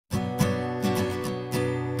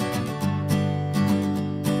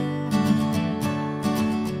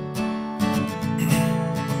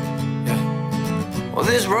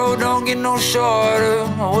this road don't get no shorter.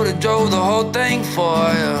 I would've drove the whole thing for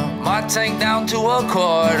you. My tank down to a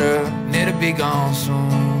quarter, and it'll be gone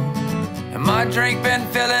soon. And my drink been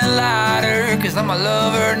feeling lighter, cause I'm a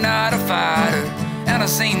lover, not a fighter. And I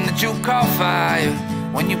seen that you caught fire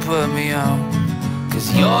when you put me on.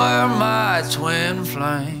 Cause you're my twin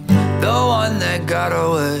flame, the one that got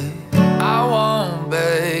away. I won't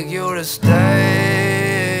beg you to stay,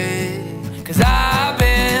 cause I've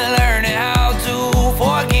been learning how to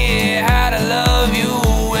forget how to love you.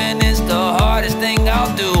 And it's the hardest thing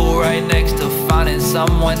I'll do, right next to finding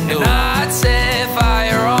someone new. And I'd set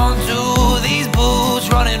fire onto these boots,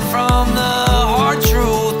 running from the hard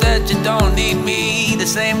truth that you don't need me the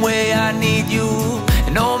same way I need you.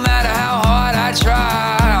 And no matter how hard I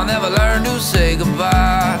try, I'll never learn to say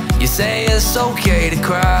goodbye. You say it's okay to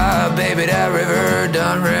cry, baby, that river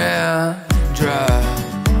done ran dry.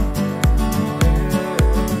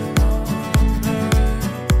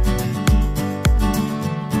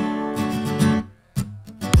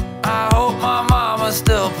 I hope my mama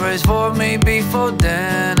still prays for me before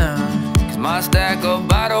dinner, cause my stack of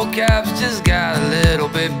bottle caps just got a little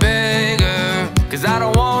bit bigger. Cause I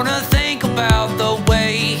don't wanna think about the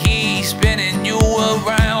way he's spinning you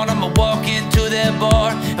around. I'ma walk into that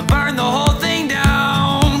bar and burn the whole thing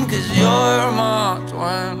down. Cause you're my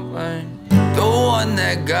twin flame, the one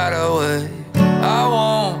that got away. I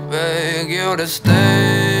won't beg you to stay,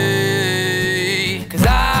 cause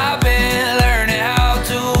I've been learning how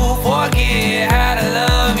to forget how to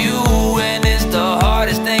love you. And it's the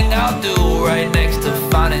hardest thing I'll do, right next to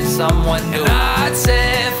finding someone new. And I'd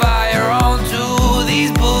set fire onto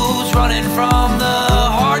these boots, running from the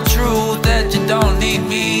hard truth that you don't need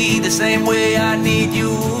me the same way I need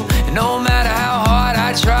you. And no matter how hard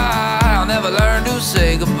I try, I'll never learn to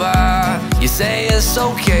say goodbye. You say it's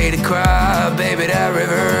okay to cry, baby, that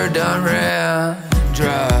river done ran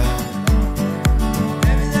dry.